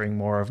offering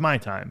more of my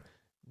time,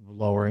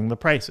 lowering the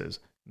prices,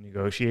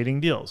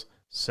 negotiating deals,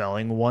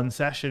 selling one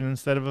session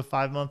instead of a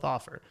 5-month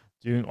offer,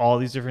 doing all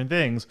these different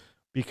things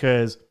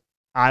because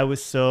I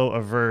was so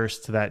averse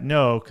to that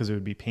no, because it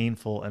would be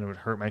painful and it would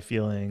hurt my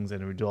feelings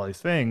and it would do all these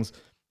things,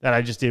 that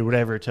I just did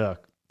whatever it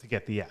took to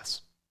get the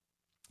yes.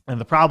 And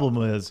the problem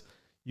was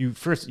you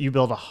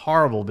build a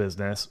horrible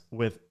business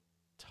with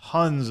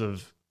tons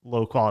of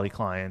low quality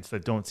clients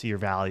that don't see your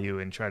value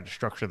and try to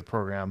structure the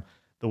program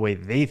the way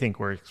they think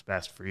works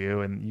best for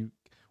you. And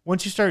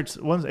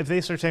if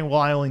they start saying,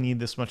 well, I only need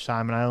this much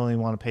time and I only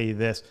want to pay you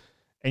this,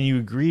 and you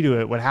agree to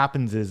it, what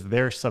happens is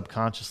they're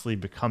subconsciously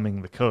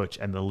becoming the coach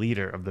and the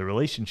leader of the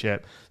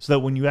relationship, so that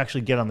when you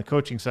actually get on the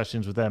coaching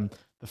sessions with them,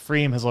 the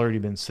frame has already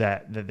been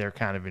set that they're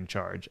kind of in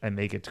charge and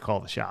they get to call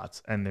the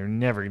shots, and they're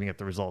never going to get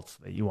the results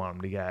that you want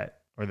them to get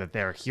or that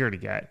they're here to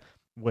get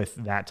with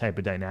that type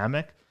of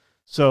dynamic.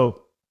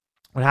 So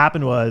what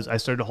happened was I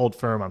started to hold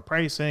firm on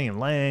pricing and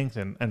length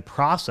and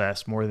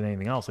process more than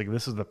anything else. Like,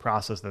 this is the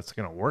process that's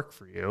going to work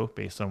for you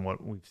based on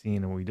what we've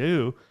seen and we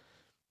do.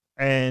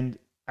 And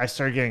I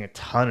started getting a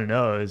ton of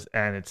no's,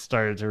 and it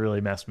started to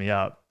really mess me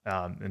up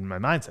in my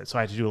mindset. So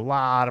I had to do a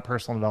lot of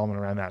personal development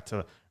around that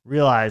to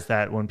realize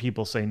that when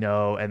people say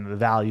no and the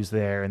value's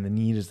there and the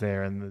need is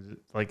there and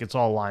it's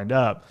all lined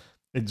up,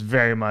 it's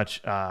very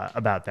much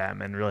about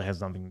them and really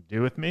has nothing to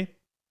do with me.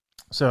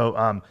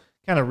 So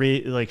kind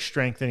of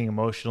strengthening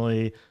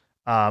emotionally,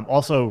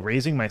 also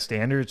raising my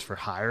standards for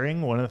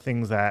hiring. One of the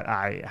things that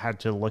I had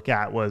to look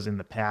at was, in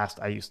the past,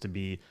 I used to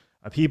be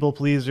a people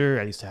pleaser.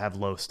 I used to have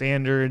low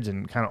standards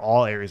in kind of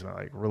all areas of my,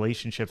 like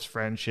relationships,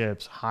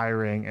 friendships,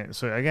 hiring. And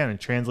so again, it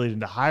translated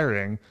into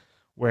hiring,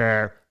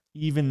 where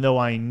even though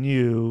I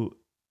knew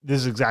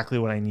this is exactly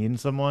what I need in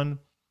someone,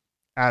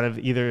 out of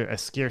either a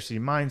scarcity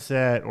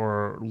mindset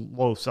or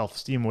low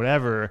self-esteem,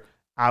 whatever,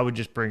 I would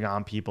just bring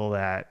on people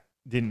that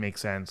didn't make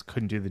sense,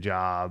 couldn't do the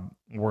job,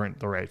 weren't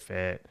the right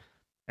fit.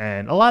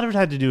 And a lot of it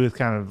had to do with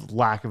kind of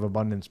lack of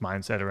abundance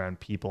mindset around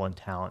people and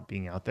talent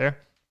being out there.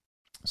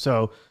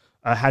 So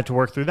I had to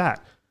work through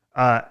that.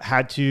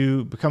 Had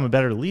to become a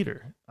better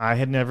leader. I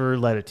had never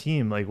led a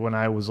team. Like when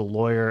I was a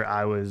lawyer,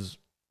 I was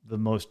the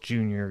most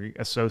junior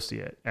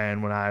associate.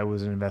 And when I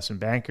was an investment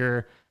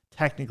banker,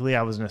 technically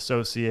I was an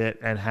associate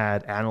and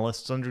had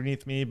analysts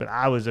underneath me, but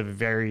I was a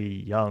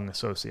very young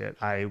associate.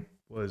 I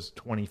was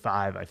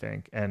 25, I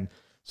think. And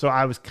so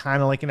I was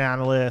kind of like an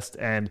analyst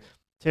and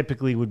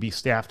typically would be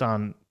staffed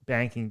on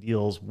banking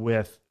deals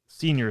with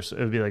seniors. It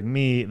would be like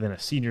me, then a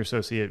senior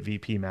associate,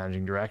 VP,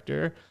 managing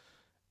director.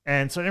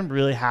 And so I didn't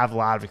really have a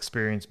lot of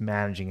experience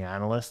managing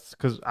analysts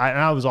because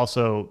I was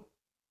also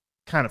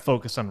kind of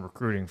focused on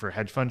recruiting for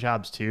hedge fund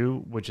jobs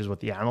too, which is what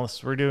the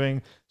analysts were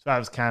doing. So I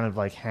was kind of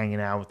like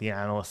hanging out with the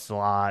analysts a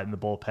lot in the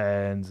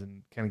bullpens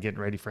and kind of getting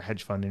ready for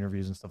hedge fund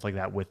interviews and stuff like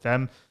that with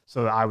them.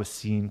 So I was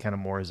seen kind of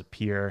more as a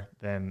peer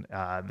than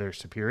their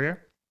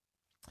superior.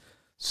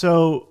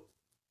 So,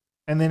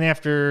 and then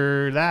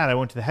after that, I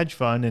went to the hedge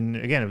fund, and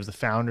again, it was the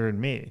founder and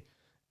me.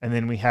 And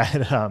then we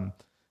had a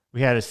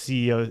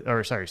CEO,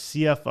 or sorry,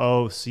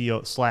 CFO,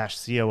 CO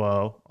slash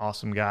COO,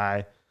 awesome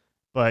guy,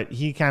 but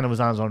he kind of was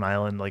on his own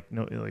island. Like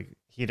no, like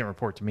he didn't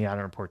report to me, I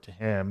didn't report to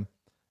him.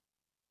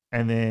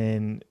 And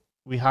then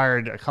we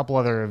hired a couple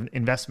other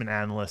investment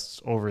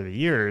analysts over the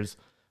years,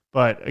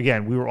 but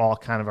again, we were all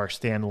kind of our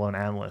standalone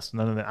analysts.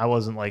 None of that, I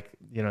wasn't like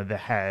the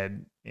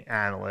head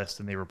analyst,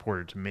 and they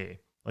reported to me.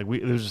 Like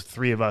there's just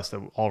three of us that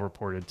all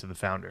reported to the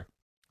founder,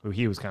 who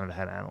he was kind of the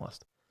head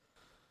analyst.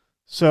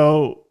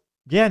 So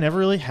yeah, never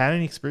really had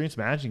any experience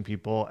managing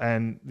people.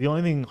 And the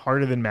only thing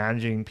harder than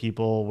managing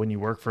people when you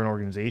work for an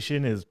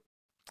organization is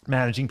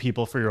managing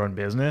people for your own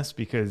business,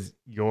 because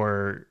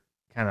your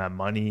kind of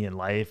money and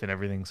life and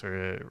everything sort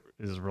of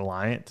is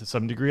reliant to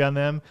some degree on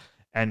them.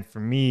 And for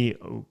me,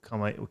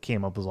 it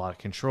came up with a lot of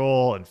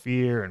control and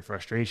fear and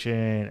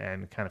frustration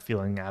and kind of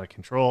feeling out of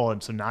control.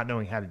 And so not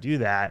knowing how to do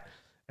that.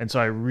 And so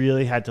I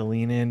really had to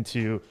lean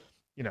into,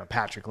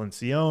 Patrick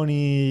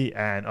Lencioni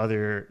and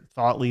other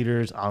thought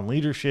leaders on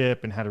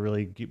leadership and how to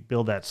really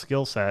build that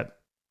skill set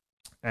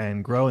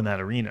and grow in that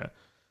arena,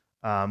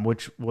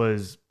 which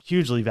was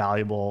hugely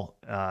valuable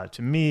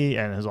to me,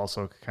 and has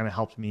also kind of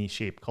helped me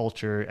shape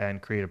culture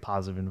and create a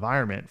positive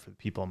environment for the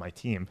people on my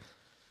team.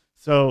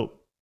 So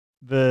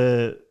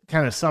the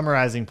kind of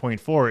summarizing point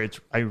for it,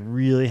 I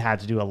really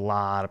had to do a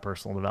lot of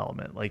personal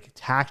development. Like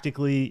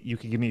tactically, you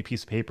could give me a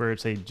piece of paper and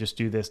say, just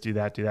do this, do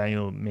that, and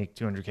you'll make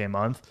 $200K a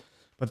month.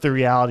 But the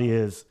reality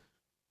is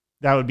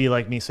that would be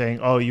like me saying,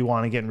 oh, you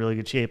want to get in really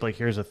good shape? Like,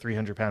 here's a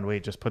 300-pound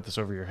weight. Just put this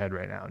over your head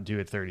right now and do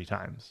it 30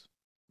 times.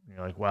 And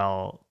you're like,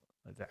 well,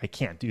 I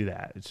can't do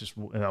that. It's just,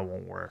 that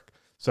won't work.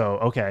 So,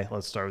 okay,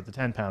 let's start with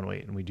the 10-pound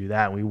weight. And we do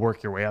that. And we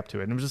work your way up to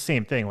it. And it was the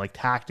same thing. Like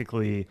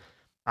tactically,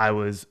 I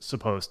was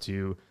supposed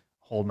to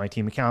hold my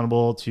team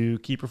accountable to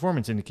key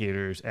performance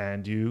indicators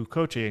and do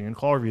coaching and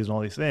call reviews and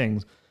all these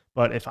things.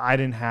 But if I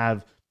didn't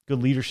have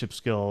good leadership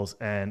skills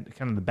and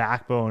kind of the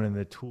backbone and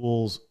the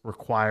tools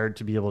required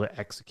to be able to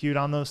execute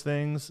on those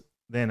things,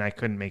 then I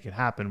couldn't make it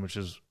happen, which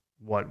is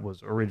what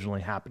was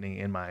originally happening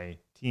in my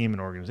team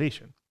and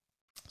organization.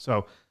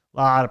 So a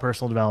lot of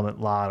personal development,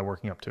 a lot of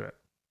working up to it.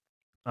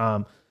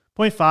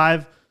 Point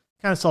 5,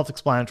 kind of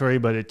self-explanatory,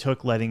 but it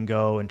took letting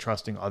go and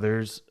trusting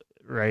others,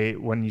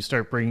 right? When you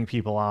start bringing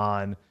people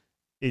on,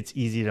 it's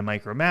easy to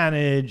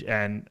micromanage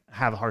and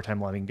have a hard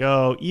time letting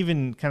go.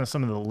 Even kind of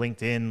some of the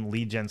LinkedIn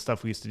lead gen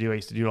stuff we used to do, I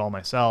used to do it all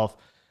myself,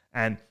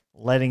 and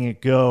letting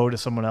it go to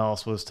someone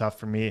else was tough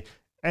for me.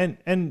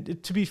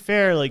 And to be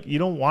fair, like you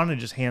don't want to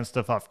just hand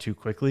stuff off too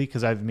quickly,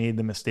 because I've made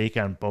the mistake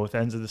on both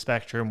ends of the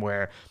spectrum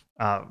where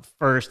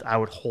first I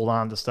would hold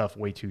on to stuff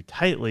way too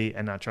tightly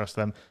and not trust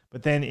them.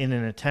 But then in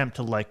an attempt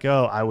to let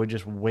go, I would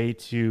just way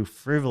too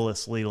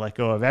frivolously let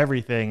go of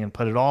everything and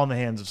put it all in the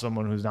hands of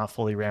someone who's not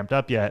fully ramped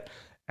up yet.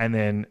 And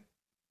then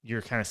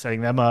you're kind of setting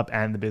them up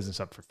and the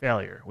business up for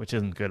failure, which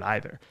isn't good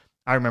either.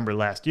 I remember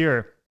last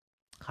year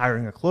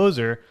hiring a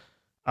closer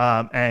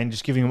and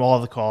just giving him all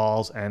the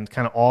calls, and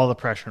kind of all the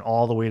pressure and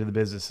all the weight of the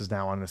business is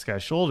now on this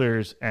guy's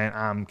shoulders. And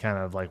I'm kind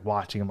of like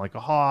watching him like a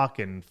hawk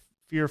and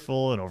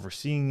fearful and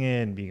overseeing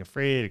it and being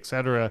afraid,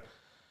 etc.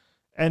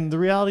 And the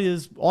reality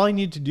is all I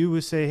need to do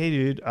was say, hey,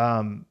 dude,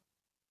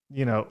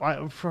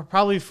 I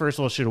probably first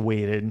of all should have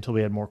waited until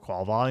we had more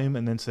call volume,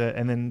 and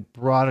then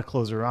brought a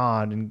closer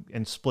on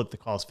and split the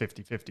calls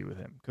 50-50 with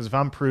him. Because if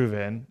I'm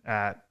proven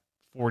at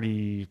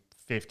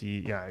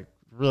 40-50,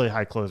 really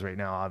high close rate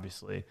now,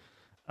 obviously,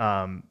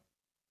 don't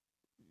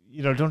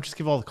just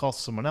give all the calls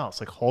to someone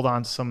else. Like hold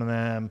on to some of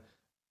them,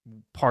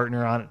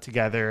 partner on it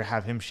together,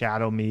 have him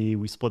shadow me.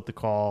 We split the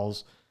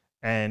calls,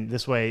 and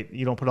this way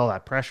you don't put all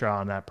that pressure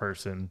on that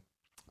person,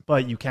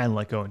 but you can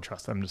let go and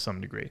trust them to some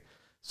degree.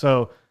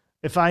 So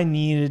if I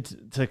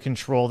needed to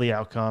control the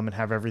outcome and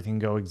have everything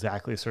go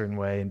exactly a certain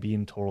way and be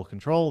in total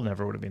control,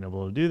 never would have been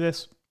able to do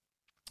this.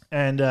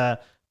 And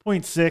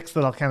point 6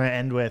 that I'll kind of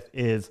end with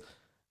is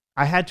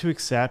I had to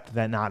accept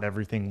that not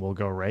everything will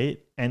go right,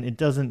 and it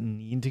doesn't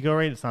need to go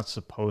right. It's not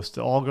supposed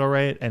to all go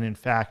right. And in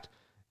fact,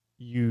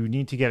 you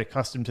need to get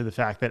accustomed to the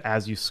fact that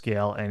as you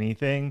scale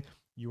anything,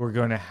 you are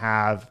going to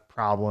have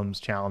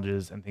problems,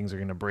 challenges, and things are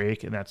going to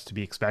break, and that's to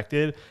be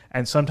expected.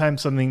 And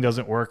sometimes something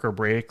doesn't work or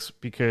breaks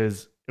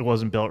because it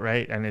wasn't built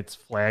right, and it's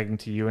flagging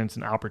to you, and it's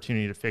an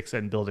opportunity to fix it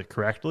and build it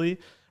correctly.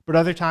 But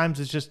other times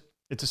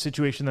it's a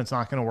situation that's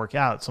not going to work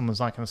out. Someone's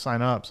not going to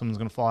sign up. Someone's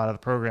going to fall out of the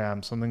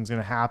program. Something's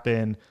going to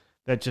happen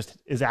that just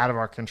is out of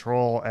our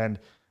control. And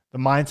the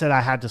mindset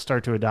I had to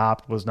start to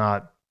adopt was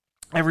not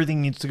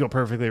everything needs to go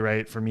perfectly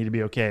right for me to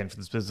be okay and for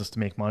this business to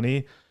make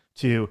money,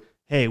 to,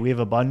 hey, we have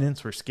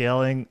abundance, we're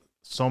scaling,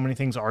 so many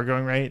things are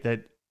going right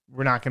that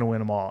we're not going to win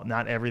them all.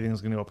 Not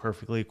everything's going to go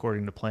perfectly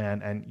according to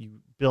plan. And you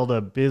build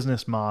a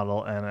business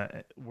model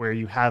where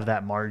you have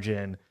that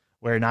margin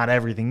where not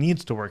everything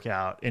needs to work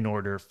out in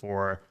order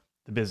for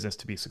the business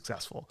to be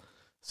successful.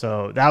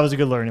 So that was a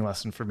good learning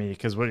lesson for me,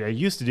 because what I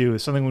used to do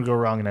is something would go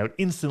wrong and I would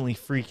instantly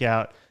freak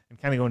out and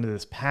kind of go into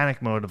this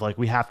panic mode of like,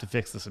 we have to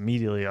fix this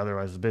immediately,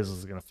 otherwise the business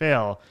is going to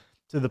fail,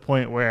 to the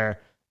point where,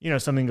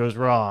 something goes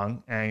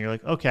wrong and you're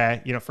like,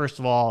 okay, first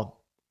of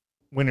all,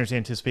 winners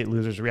anticipate,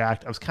 losers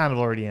react. I was kind of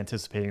already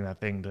anticipating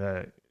that thing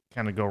to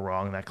kind of go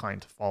wrong, that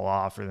client to fall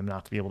off or them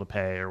not to be able to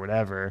pay or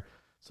whatever.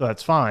 So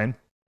that's fine.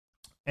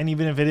 And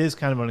even if it is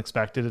kind of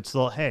unexpected, it's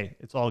still, hey,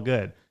 it's all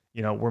good.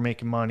 We're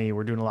making money.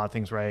 We're doing a lot of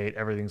things right.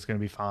 Everything's going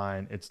to be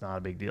fine. It's not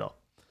a big deal.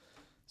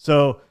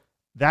 So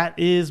that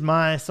is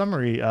my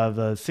summary of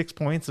the 6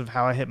 points of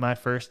how I hit my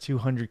first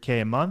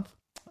 200K a month.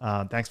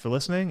 Thanks for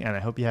listening, and I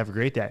hope you have a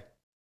great day.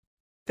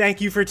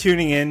 Thank you for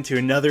tuning in to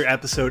another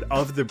episode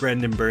of The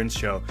Brendan Burns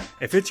Show.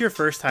 If it's your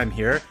first time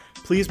here,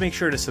 please make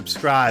sure to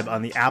subscribe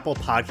on the Apple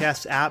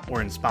Podcasts app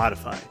or in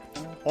Spotify.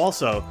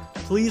 Also,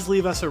 please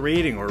leave us a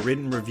rating or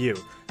written review.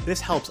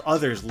 This helps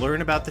others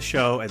learn about the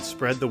show and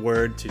spread the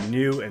word to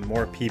new and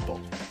more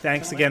people.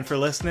 Thanks again for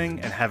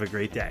listening, and have a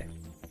great day.